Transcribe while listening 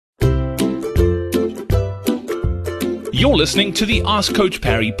You're listening to the Ask Coach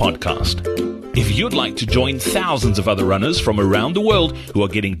Parry podcast. If you'd like to join thousands of other runners from around the world who are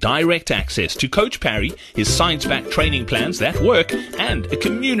getting direct access to Coach Parry, his science-backed training plans that work, and a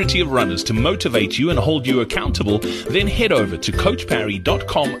community of runners to motivate you and hold you accountable, then head over to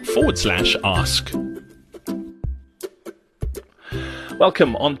coachparry.com/ask.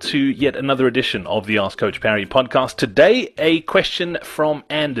 Welcome on to yet another edition of the Ask Coach Parry podcast. Today, a question from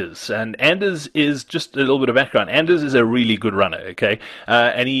Anders. And Anders is, just a little bit of background, Anders is a really good runner, okay?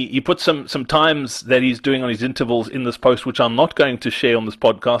 And he put some times that he's doing on his intervals in this post, which I'm not going to share on this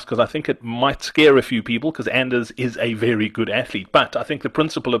podcast because I think it might scare a few people because Anders is a very good athlete. But I think the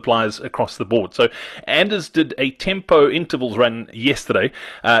principle applies across the board. So Anders did a tempo intervals run yesterday,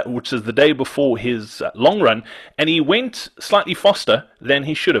 which is the day before his long run, and he went slightly faster than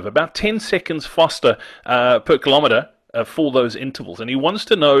he should have, about 10 seconds faster per kilometer for those intervals. And he wants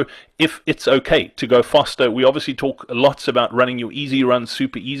to know if it's okay to go faster. We obviously talk lots about running your easy run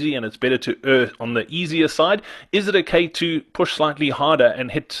super easy, and it's better to err on the easier side. Is it okay to push slightly harder and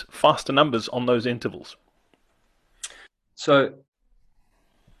hit faster numbers on those intervals? So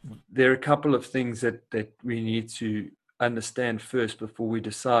there are a couple of things that we need to understand first before we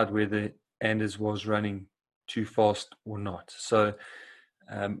decide whether Anders was running too fast or not. So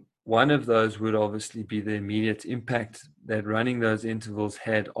one of those would obviously be the immediate impact that running those intervals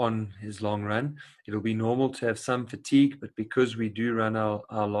had on his long run. It'll be normal to have some fatigue, but because we do run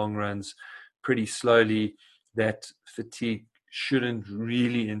our long runs pretty slowly, that fatigue shouldn't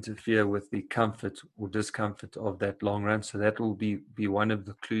really interfere with the comfort or discomfort of that long run. So that will be one of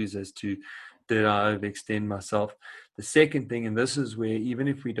the clues as to, did I overextend myself? The second thing, and this is where even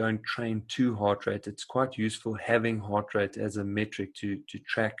if we don't train to heart rate, it's quite useful having heart rate as a metric to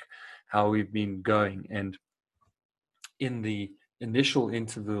track how we've been going. And in the initial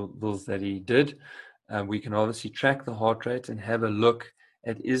intervals that he did, we can obviously track the heart rate and have a look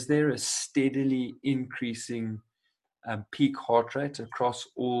at, is there a steadily increasing peak heart rate across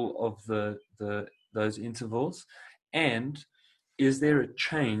all of those intervals? And is there a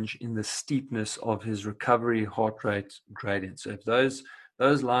change in the steepness of his recovery heart rate gradient? So if those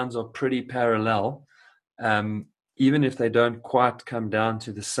lines are pretty parallel, even if they don't quite come down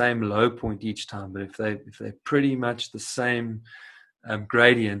to the same low point each time, but if they're pretty much the same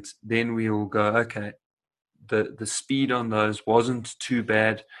gradient, then we will go, okay, the speed on those wasn't too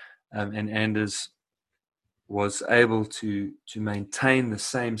bad, and Anders was able to maintain the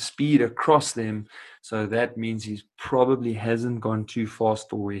same speed across them. So that means he probably hasn't gone too fast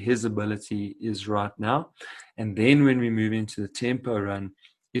for where his ability is right now. And then when we move into the tempo run,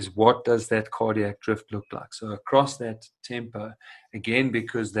 is what does that cardiac drift look like? So across that tempo, again,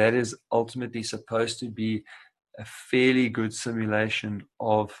 because that is ultimately supposed to be a fairly good simulation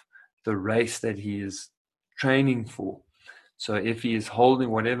of the race that he is training for. So if he is holding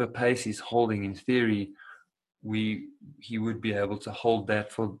whatever pace he's holding, in theory, he would be able to hold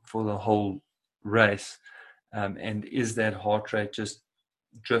that for the whole race. And is that heart rate just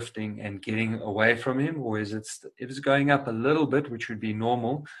drifting and getting away from him, or is it's going up a little bit, which would be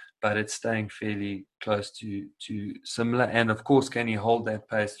normal, but it's staying fairly close to similar? And of course, can he hold that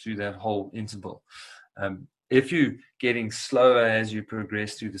pace through that whole interval? If you're getting slower as you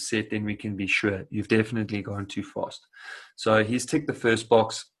progress through the set, then we can be sure you've definitely gone too fast. So he's ticked the first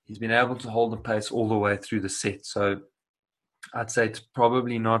box. He's been able to hold the pace all the way through the set. So I'd say it's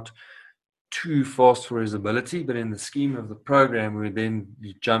probably not too fast for his ability, but in the scheme of the program, we then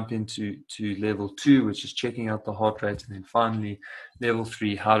jump into level 2, which is checking out the heart rate. And then finally, level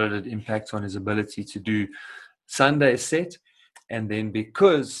 3, how did it impact on his ability to do Sunday's set? And then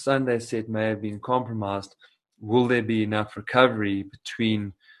because Sunday's set may have been compromised, will there be enough recovery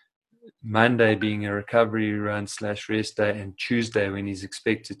between Monday being a recovery run / rest day and Tuesday when he's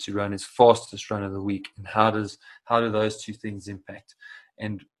expected to run his fastest run of the week? And how do those two things impact?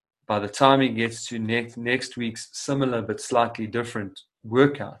 And by the time he gets to next week's similar but slightly different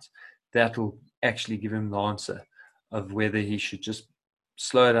workout, that will actually give him the answer of whether he should just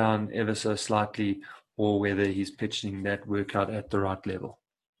slow down ever so slightly or whether he's pitching that workout at the right level.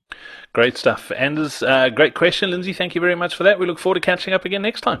 Great stuff. Anders, great question, Lindsay. Thank you very much for that. We look forward to catching up again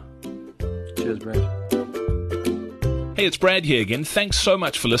next time. Cheers, Brad. Hey, it's Brad here again. Thanks so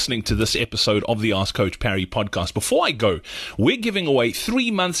much for listening to this episode of the Ask Coach Parry podcast. Before I go, we're giving away 3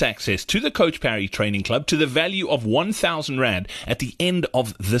 months access to the Coach Parry Training Club to the value of 1,000 Rand at the end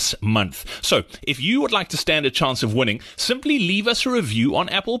of this month. So if you would like to stand a chance of winning, simply leave us a review on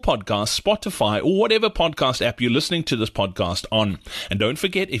Apple Podcasts, Spotify, or whatever podcast app you're listening to this podcast on. And don't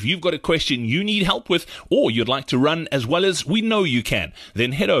forget, if you've got a question you need help with, or you'd like to run as well as we know you can,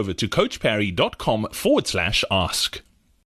 then head over to coachparry.com/ask.